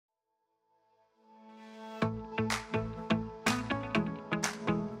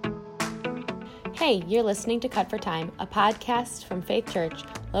Hey, you're listening to Cut for Time, a podcast from Faith Church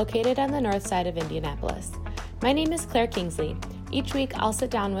located on the north side of Indianapolis. My name is Claire Kingsley. Each week, I'll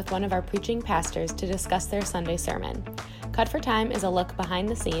sit down with one of our preaching pastors to discuss their Sunday sermon. Cut for Time is a look behind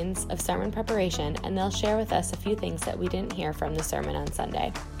the scenes of sermon preparation, and they'll share with us a few things that we didn't hear from the sermon on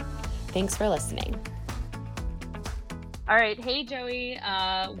Sunday. Thanks for listening. All right. Hey, Joey.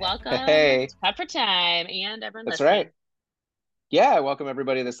 Welcome Hey, to Cut for Time and everyone that's listening. right. Yeah, welcome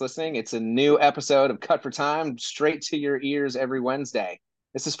everybody that's listening. It's a new episode of Cut for Time, straight to your ears every Wednesday.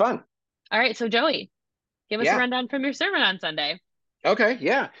 This is fun. All right. So, Joey, give us a Yeah. rundown from your sermon on Sunday. Okay.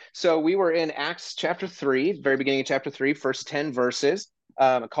 Yeah. So we were in Acts chapter 3, very beginning of chapter 3, first 10 verses.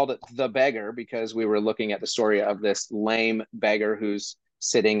 I called it the beggar because we were looking at the story of this lame beggar who's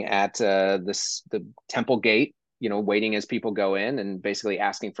sitting at the temple gate, waiting as people go in and basically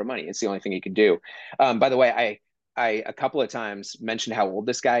asking for money. It's the only thing he could do. By the way, I a couple of times mentioned how old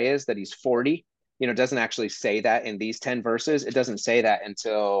this guy is, that he's 40. It doesn't actually say that in these 10 verses. It doesn't say that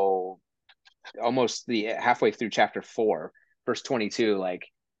until almost the halfway through chapter 4, verse 22. Like,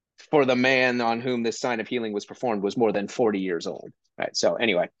 for the man on whom this sign of healing was performed was more than 40 years old. Right. So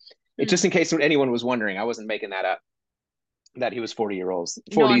anyway, just in case anyone was wondering, I wasn't making that up, that he was No one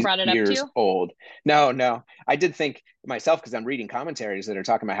 40 brought it up to years you? old. No. I did think myself, because I'm reading commentaries that are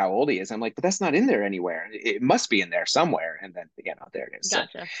talking about how old he is. I'm like, but that's not in there anywhere. It must be in there somewhere. And then, there it is.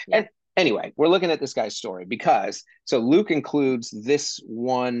 Gotcha. Yeah. And anyway, we're looking at this guy's story because Luke includes this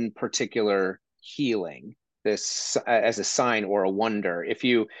one particular healing, this as a sign or a wonder. If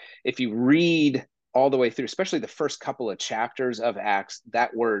you read all the way through, especially the first couple of chapters of Acts,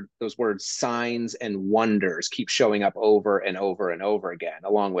 those words signs and wonders keep showing up over and over and over again,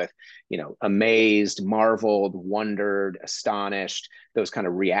 along with, amazed, marveled, wondered, astonished, those kind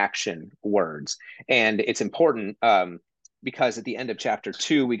of reaction words. And it's important because at the end of chapter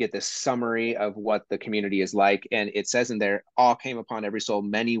 2, we get this summary of what the community is like. And it says in there, all came upon every soul,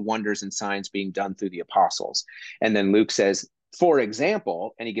 many wonders and signs being done through the apostles. And then Luke says, for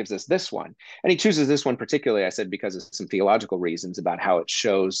example, and he gives us this one. And he chooses this one particularly, I said, because of some theological reasons about how it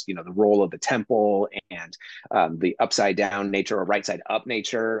shows, the role of the temple and the upside down nature or right side up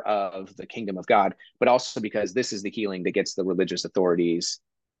nature of the kingdom of God, but also because this is the healing that gets the religious authorities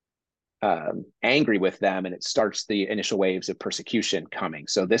angry with them, and it starts the initial waves of persecution coming.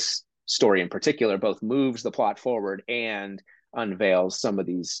 So this story in particular both moves the plot forward and unveils some of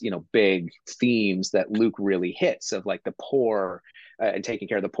these, big themes that Luke really hits, of like the poor and taking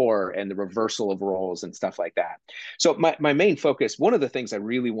care of the poor and the reversal of roles and stuff like that. So my main focus, one of the things I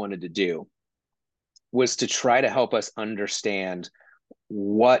really wanted to do, was to try to help us understand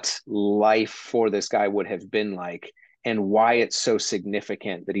what life for this guy would have been like, and why it's so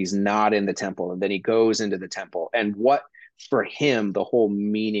significant that he's not in the temple and then he goes into the temple, and what for him the whole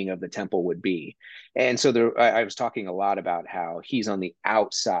meaning of the temple would be. And so I was talking a lot about how he's on the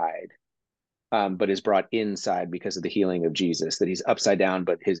outside, but is brought inside because of the healing of Jesus, that he's upside down,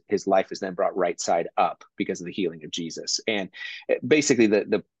 but his life is then brought right side up because of the healing of Jesus. And basically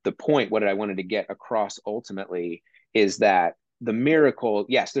the point, what I wanted to get across ultimately, is that the miracle,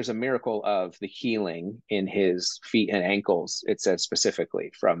 yes, there's a miracle of the healing in his feet and ankles, it says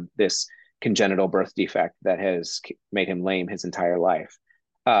specifically, from this congenital birth defect that has made him lame his entire life.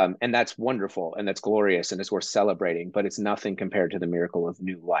 And that's wonderful and that's glorious and it's worth celebrating, but it's nothing compared to the miracle of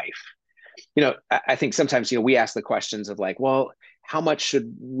new life. I think sometimes, we ask the questions of like, well, how much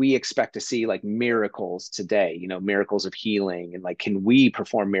should we expect to see like miracles today, miracles of healing, and like, can we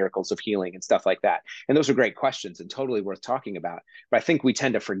perform miracles of healing and stuff like that? And those are great questions and totally worth talking about. But I think we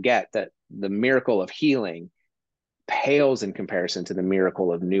tend to forget that the miracle of healing pales in comparison to the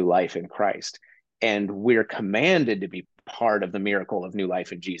miracle of new life in Christ. And we're commanded to be part of the miracle of new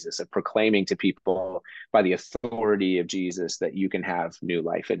life in Jesus, of proclaiming to people by the authority of Jesus that you can have new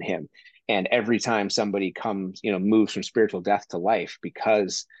life in him. And every time somebody comes, moves from spiritual death to life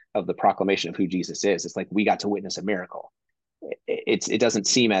because of the proclamation of who Jesus is, it's like we got to witness a miracle. It doesn't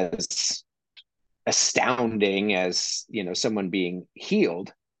seem as astounding as, someone being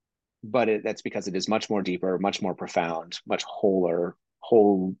healed, but that's because it is much more deeper, much more profound, much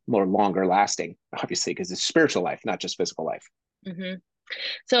more longer lasting, obviously, because it's spiritual life, not just physical life. Mm-hmm.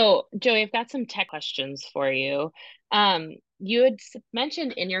 So, Joey, I've got some tech questions for you. You had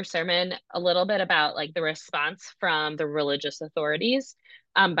mentioned in your sermon a little bit about like the response from the religious authorities,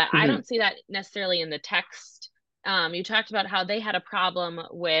 but I don't see that necessarily in the text. You talked about how they had a problem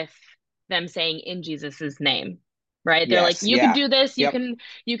with them saying in Jesus's name, right? They're like, Yes. you can Yeah. do this, Yep.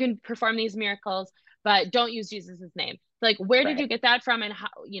 you can perform these miracles, but don't use Jesus's name. Like, where did you Right. get that from, and how,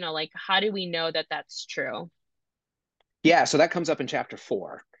 like, how do we know that that's true? Yeah. So that comes up in chapter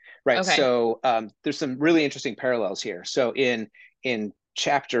 4. Right. Okay. So there's some really interesting parallels here. So in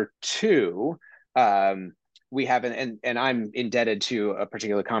chapter 2, um, we have and I'm indebted to a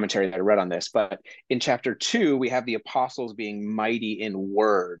particular commentary that I read on this, but in chapter 2, we have the apostles being mighty in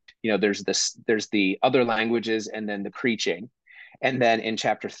word. There's the other languages and then the preaching. And then in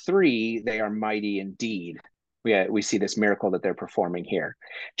chapter 3, they are mighty in deed. We see this miracle that they're performing here.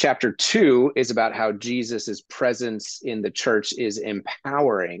 Chapter 2 is about how Jesus's presence in the church is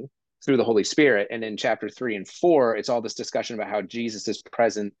empowering through the Holy Spirit. And in chapter 3 and 4, it's all this discussion about how Jesus's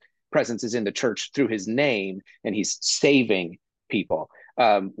presence is in the church through his name, and he's saving people.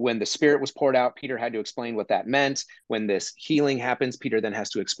 When the Spirit was poured out, Peter had to explain what that meant. When this healing happens, Peter then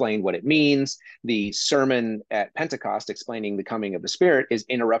has to explain what it means. The sermon at Pentecost explaining the coming of the Spirit is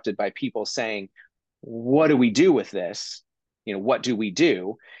interrupted by people saying, what do we do with this? What do we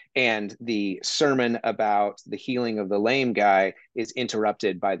do? And the sermon about the healing of the lame guy is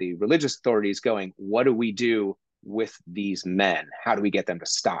interrupted by the religious authorities going, what do we do with these men? How do we get them to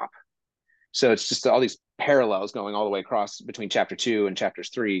stop? So it's just all these parallels going all the way across between chapter 2 and chapters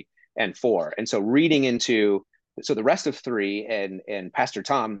 3 and 4. And so the rest of 3, and Pastor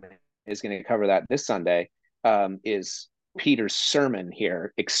Tom is going to cover that this Sunday, is Peter's sermon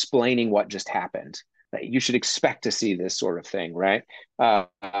here explaining what just happened. You should expect to see this sort of thing, right?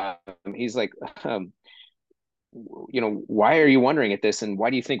 He's like, why are you wondering at this, and why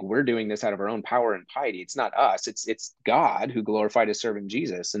do you think we're doing this out of our own power and piety? It's not us, it's God who glorified his servant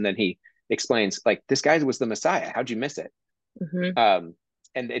Jesus. And then he explains, like, this guy was the Messiah. How'd you miss it? And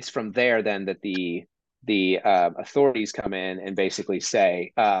it's from there then that the authorities come in and basically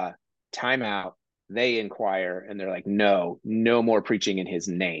say, time out. They inquire, and they're like, no more preaching in his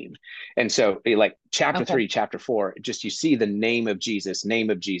name. And so like chapter 3, chapter 4, just you see the name of Jesus, name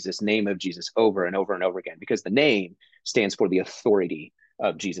of Jesus, name of Jesus over and over and over again, because the name stands for the authority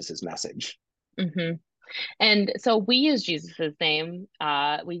of Jesus's message. And so we use Jesus's name.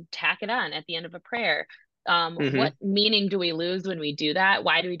 We tack it on at the end of a prayer. What meaning do we lose when we do that?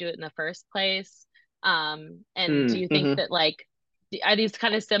 Why do we do it in the first place? And do you think that, like, are these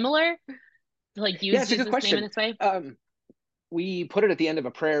kind of similar? Like, use Jesus' name in this way? We put it at the end of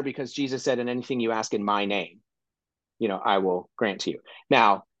a prayer because Jesus said, "And anything you ask in my name, I will grant to you."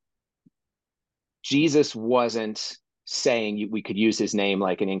 Now, Jesus wasn't saying we could use his name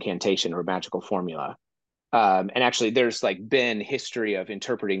like an incantation or a magical formula. And actually, there's like been history of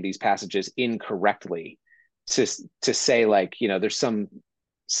interpreting these passages incorrectly to say, like, there's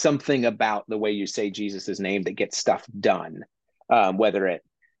something about the way you say Jesus's name that gets stuff done, whether it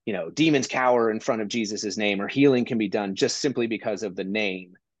demons cower in front of Jesus's name, or healing can be done just simply because of the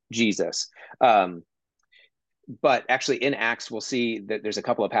name Jesus. But actually in Acts, we'll see that there's a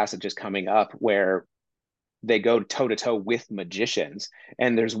couple of passages coming up where they go toe to toe with magicians.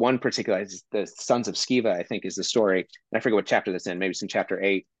 And there's one particular, the sons of Sceva, I think is the story. And I forget what chapter that's in. Maybe it's in chapter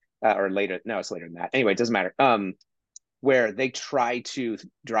 8 or later. No, it's later than that. Anyway, it doesn't matter. Where they try to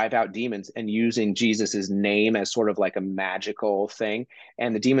drive out demons and using Jesus's name as sort of like a magical thing.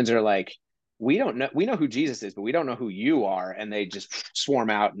 And the demons are like, we don't know. We know who Jesus is, but we don't know who you are. And they just swarm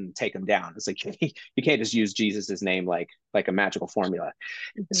out and take him down. It's like, you can't just use Jesus's name like a magical formula.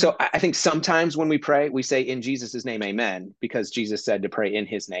 So I think sometimes when we pray, we say in Jesus's name, amen, because Jesus said to pray in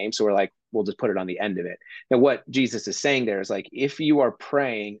his name. So we're like, we'll just put it on the end of it. Now, what Jesus is saying there is, like, if you are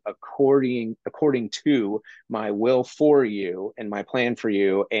praying according to my will for you and my plan for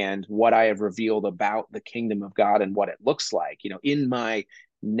you and what I have revealed about the kingdom of God and what it looks like, in my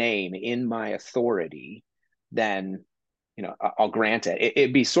name, in my authority, then, I'll grant it.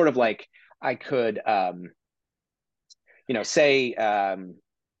 It'd be sort of like I could, say,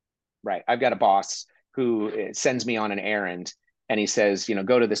 right, I've got a boss who sends me on an errand, and he says,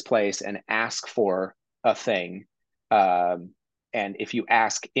 go to this place and ask for a thing. And if you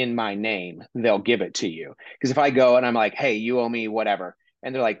ask in my name, they'll give it to you. Because if I go and I'm like, hey, you owe me whatever,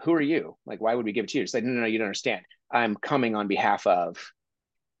 and they're like, who are you? Like, why would we give it to you? It's like, no, you don't understand. I'm coming on behalf of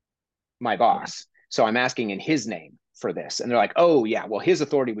my boss. So I'm asking in his name for this. And they're like, oh yeah, well, his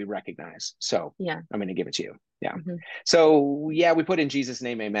authority we recognize. So I'm going to give it to you. Yeah. So yeah, we put in Jesus'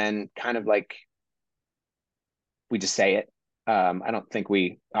 name, amen, kind of like we just say it.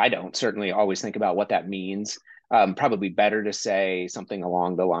 I don't certainly always think about what that means. Probably better to say something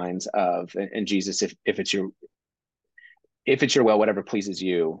along the lines of, and Jesus, if it's your will, whatever pleases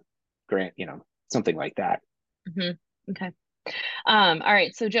you, grant, something like that. Okay. All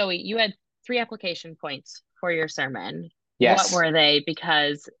right. So Joey, you had 3 application points for your sermon. Yes. What were they?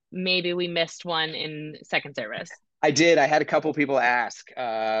 Because maybe we missed one in second service. I did. I had a couple people ask,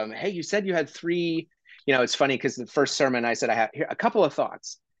 hey, you said you had 3. It's funny because the first sermon I said I have here a couple of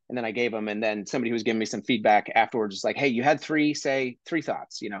thoughts. And then I gave them, and then somebody who was giving me some feedback afterwards was like, hey, you had three, say three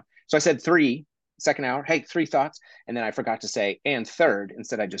thoughts, So I said three, second hour, hey, three thoughts. And then I forgot to say, and third,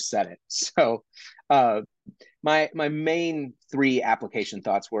 instead I just said it. So my main three application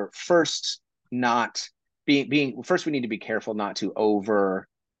thoughts were first, not being first, we need to be careful not to over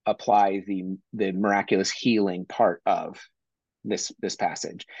apply the miraculous healing part of this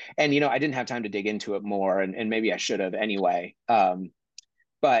passage. And I didn't have time to dig into it more, and maybe I should have anyway.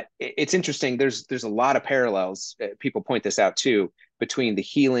 But it's interesting. There's a lot of parallels. People point this out too, between the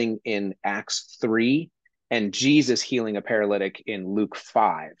healing in Acts 3 and Jesus healing a paralytic in Luke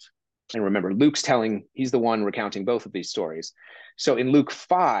 5. And remember, he's the one recounting both of these stories. So in Luke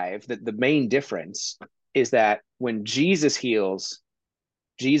 5, the main difference is that when Jesus heals,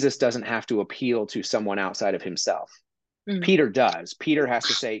 Jesus doesn't have to appeal to someone outside of himself. Peter does. Peter has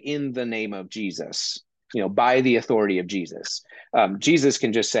to say, in the name of Jesus, by the authority of Jesus. Jesus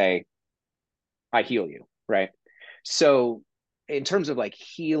can just say, I heal you, right? So in terms of like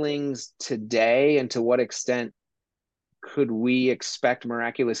healings today, and to what extent could we expect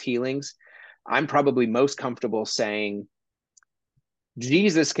miraculous healings, I'm probably most comfortable saying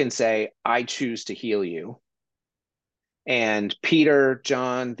Jesus can say, I choose to heal you. And Peter,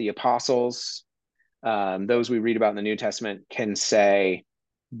 John, the apostles, those we read about in the New Testament, can say,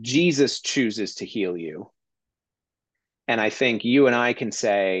 Jesus chooses to heal you. And I think you and I can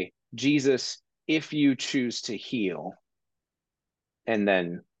say, Jesus, if you choose to heal, and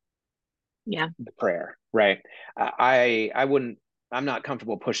then the prayer, right? I'm not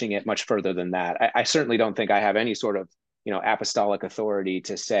comfortable pushing it much further than that. I certainly don't think I have any sort of, apostolic authority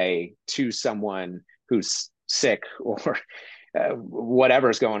to say to someone who's sick or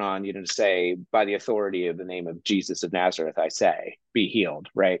whatever's going on, to say, by the authority of the name of Jesus of Nazareth, I say, be healed,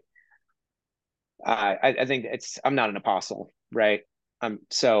 right? I think I'm not an apostle, right? I'm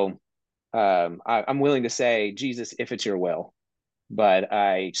willing to say, Jesus, if it's your will, but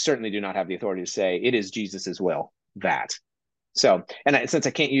I certainly do not have the authority to say it is Jesus's will that. So, and since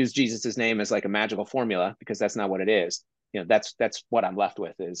I can't use Jesus's name as like a magical formula, because that's not what it is, that's what I'm left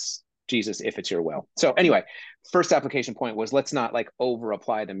with is Jesus, if it's your will. So anyway, first application point was, let's not like over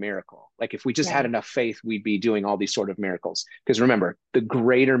apply the miracle. Like if we just had enough faith, we'd be doing all these sort of miracles. Because remember, the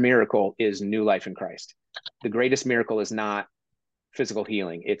greater miracle is new life in Christ. The greatest miracle is not physical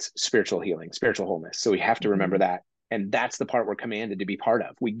healing, it's spiritual healing, spiritual wholeness. So we have to remember that. And that's the part we're commanded to be part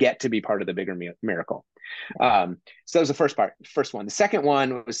of. We get to be part of the bigger miracle. So that was the first one. The second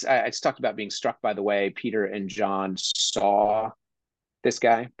one was, I just talked about being struck by the way Peter and John saw this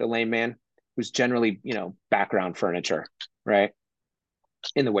guy, the lame man, who's generally, background furniture, right?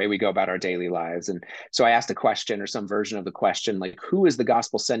 In the way we go about our daily lives. And so I asked a question, or some version of the question, like, who is the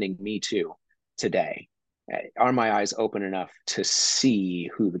gospel sending me to today? Are my eyes open enough to see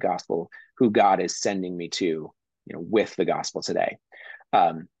who God is sending me to, with the gospel today?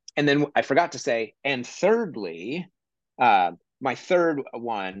 And then I forgot to say, and thirdly, my third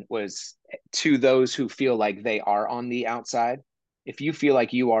one was to those who feel like they are on the outside. If you feel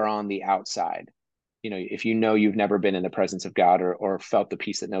like you are on the outside, if you've never been in the presence of God, or felt the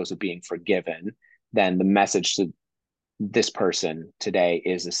peace that knows of being forgiven, then the message to this person today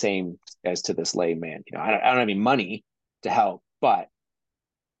is the same as to this lame man. I don't have any money to help, but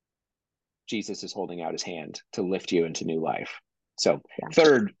Jesus is holding out his hand to lift you into new life. So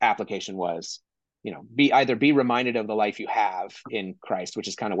third application was, be reminded of the life you have in Christ, which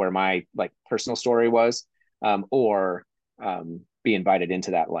is kind of where my like personal story was, or be invited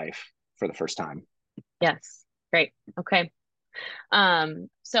into that life for the first time. Yes. Great. Okay.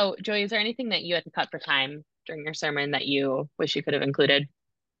 So Joey, is there anything that you had to cut for time during your sermon that you wish you could have included?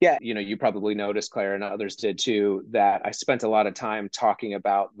 Yeah, you probably noticed, Claire, and others did too, that I spent a lot of time talking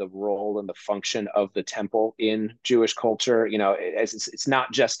about the role and the function of the temple in Jewish culture. It's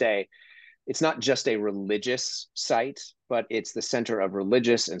not just a religious site, but it's the center of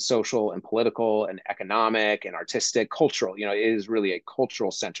religious and social and political and economic and artistic, cultural. It is really a cultural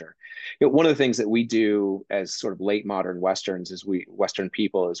center. One of the things that we do as sort of late modern Westerns, Western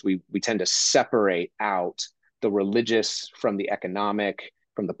people, is we tend to separate out the religious from the economic,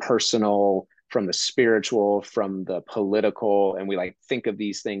 from the personal, from the spiritual, from the political, and we like think of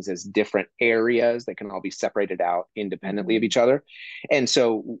these things as different areas that can all be separated out independently of each other. And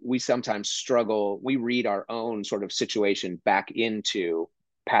so we sometimes struggle, we read our own sort of situation back into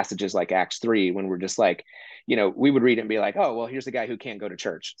passages like Acts 3, when we're just like, we would read it and be like, oh, well, here's a guy who can't go to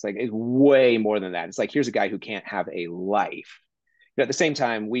church. It's like, it's way more than that. It's like, here's a guy who can't have a life. But at the same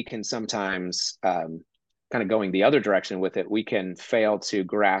time, we can sometimes kind of going the other direction with it, we can fail to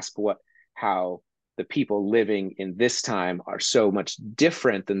grasp how the people living in this time are so much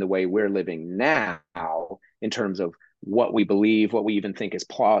different than the way we're living now in terms of what we believe, what we even think is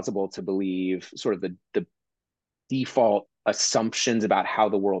plausible to believe, sort of the default assumptions about how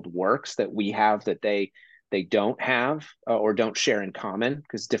the world works that we have that they don't have, or don't share in common,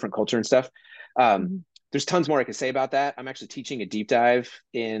 because different culture and stuff. Mm-hmm. There's tons more I could say about that. I'm actually teaching a deep dive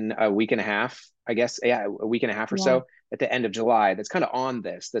in a week and a half, I guess. Yeah, a week and a half or Yeah. so at the end of July. That's kind of on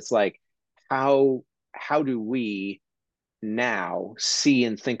this. That's like, how do we now see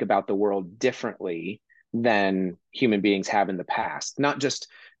and think about the world differently than human beings have in the past? Not just,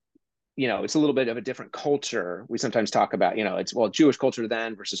 it's a little bit of a different culture. We sometimes talk about, it's, well, Jewish culture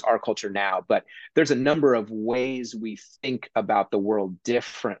then versus our culture now, but there's a number of ways we think about the world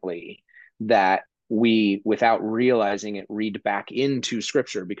differently that we, without realizing it, read back into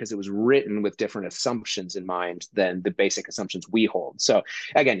scripture because it was written with different assumptions in mind than the basic assumptions we hold. So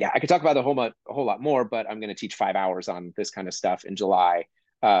again, yeah, I could talk about a whole lot more, but I'm going to teach 5 hours on this kind of stuff in July,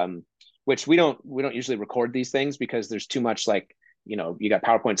 which we don't usually record these things because there's too much, like, you got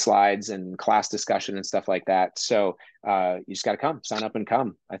PowerPoint slides and class discussion and stuff like that. So you just got to sign up and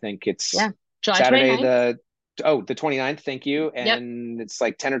come. I think it's July Saturday, 29th. the 29th. Thank you. Yep. And it's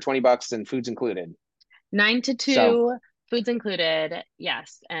like 10 or $20 and food's included. 9 to So 2, food's included.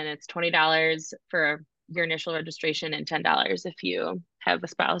 Yes. And it's $20 for your initial registration and $10 if you have a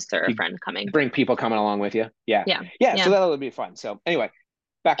spouse or if a you friend coming. bring people coming along with you. Yeah. Yeah. Yeah. So Yeah. that'll be fun. So anyway,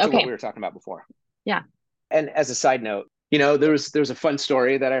 back to what we Okay. were talking about before. Yeah. And as a side note, there's a fun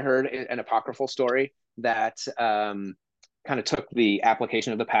story that I heard, an apocryphal story that kind of took the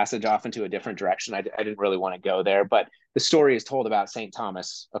application of the passage off into a different direction. I didn't really want to go there, but the story is told about St.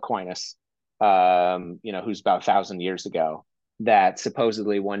 Thomas Aquinas, who's about 1,000 years ago, that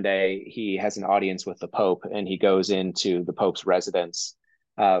supposedly one day he has an audience with the Pope and he goes into the Pope's residence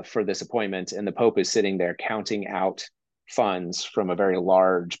for this appointment. And the Pope is sitting there counting out funds from a very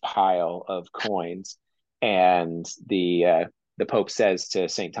large pile of coins. And the Pope says to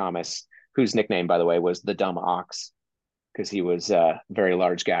St. Thomas, whose nickname, by the way, was the dumb ox, because he was a very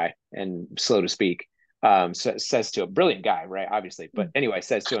large guy and slow to speak. So says to a brilliant guy, right? Obviously, but anyway,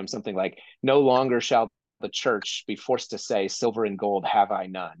 says to him something like, "No longer shall the church be forced to say, 'Silver and gold have I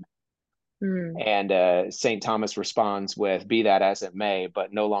none.'" Mm. And St. Thomas responds with, "Be that as it may,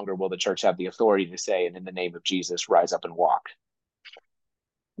 but no longer will the church have the authority to say, 'And in the name of Jesus, rise up and walk.'"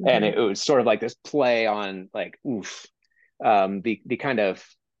 And Mm-hmm. it was sort of like this play on, like, oof, the kind of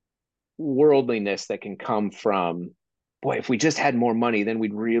worldliness that can come from, boy, if we just had more money, then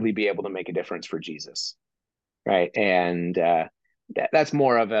we'd really be able to make a difference for Jesus, right? And that's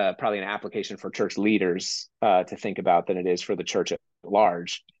more of probably an application for church leaders to think about than it is for the church at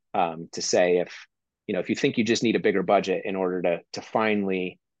large. To say, if you think you just need a bigger budget in order to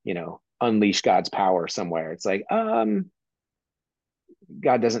finally unleash God's power somewhere, it's like,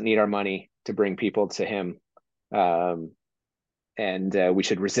 God doesn't need our money to bring people to Him. And we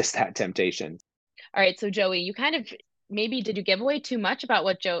should resist that temptation. All right. So Joey, you kind of maybe did you give away too much about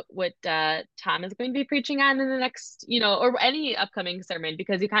what Tom is going to be preaching on in the next, or any upcoming sermon,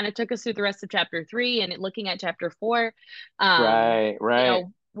 because you kind of took us through the rest of chapter 3 and looking at chapter 4. Right.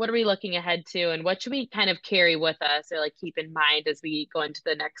 What are we looking ahead to, and what should we kind of carry with us or like keep in mind as we go into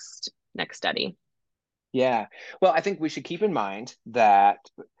the next study? Yeah. Well, I think we should keep in mind that,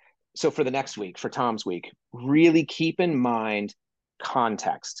 so for the next week, for Tom's week, really keep in mind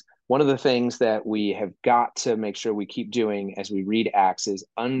context. One of the things that we have got to make sure we keep doing as we read Acts is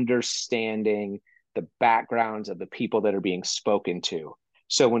understanding the backgrounds of the people that are being spoken to.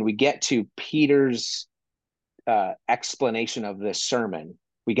 So when we get to Peter's explanation of this sermon,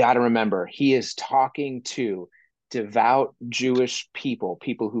 we got to remember he is talking to devout Jewish people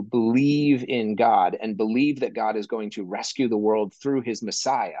who believe in God and believe that God is going to rescue the world through his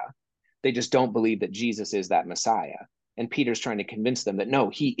Messiah. They just don't believe that Jesus is that Messiah. And Peter's trying to convince them that no,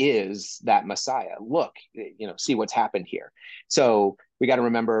 he is that Messiah. Look, see what's happened here. So we got to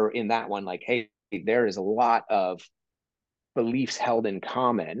remember in that one, like, hey, there is a lot of beliefs held in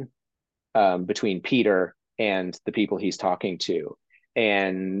common between Peter and the people he's talking to,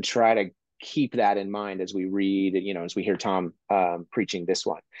 and try to keep that in mind as we read, as we hear Tom preaching this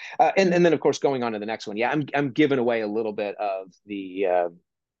one. And then, of course, going on to the next one. Yeah, I'm giving away a little bit of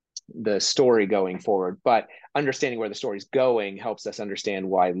the story going forward, but understanding where the story's going helps us understand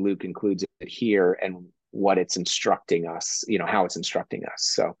why Luke includes it here and what it's instructing us, how it's instructing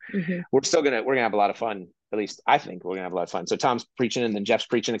us. So we're gonna have a lot of fun. At least I think we're gonna have a lot of fun. So Tom's preaching and then Jeff's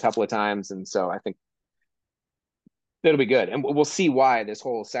preaching a couple of times. And so I think it'll be good. And we'll see why this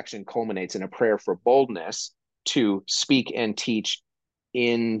whole section culminates in a prayer for boldness to speak and teach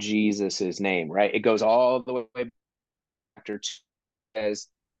in Jesus's name, right? It goes all the way back to says,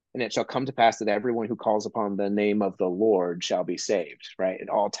 and it shall come to pass that everyone who calls upon the name of the Lord shall be saved, right? It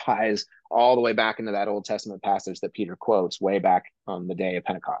all ties all the way back into that Old Testament passage that Peter quotes way back on the day of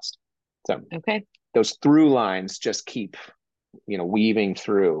Pentecost. So Okay. those through lines just keep, weaving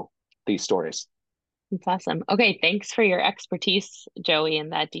through these stories. That's awesome. Okay, thanks for your expertise, Joey,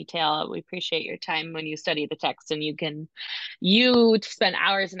 in that detail. We appreciate your time when you study the text, and you spend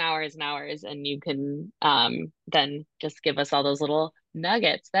hours and hours and hours, and you can then just give us all those little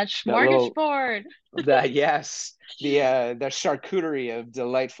nuggets. That smorgasbord. Yes, the charcuterie of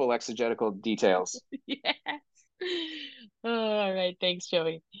delightful exegetical details. Yes. All right. Thanks,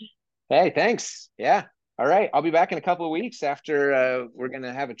 Joey. Hey, thanks. Yeah. All right. I'll be back in a couple of weeks after we're going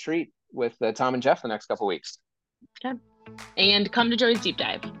to have a treat with Tom and Jeff the next couple of weeks. Okay. And come to Joey's Deep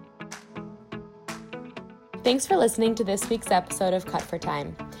Dive. Thanks for listening to this week's episode of Cut for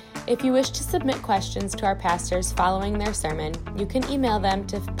Time. If you wish to submit questions to our pastors following their sermon, you can email them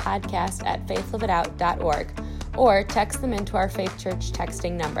to podcast@faithliveitout.org or text them into our Faith Church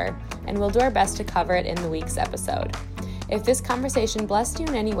texting number, and we'll do our best to cover it in the week's episode. If this conversation blessed you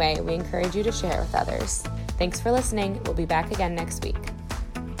in any way, we encourage you to share it with others. Thanks for listening. We'll be back again next week.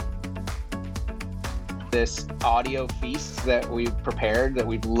 This audio feast that we've prepared, that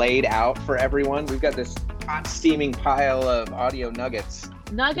we've laid out for everyone, we've got this hot steaming pile of audio nuggets.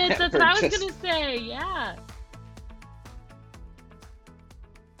 Nuggets, that's what I was going to say. Yeah.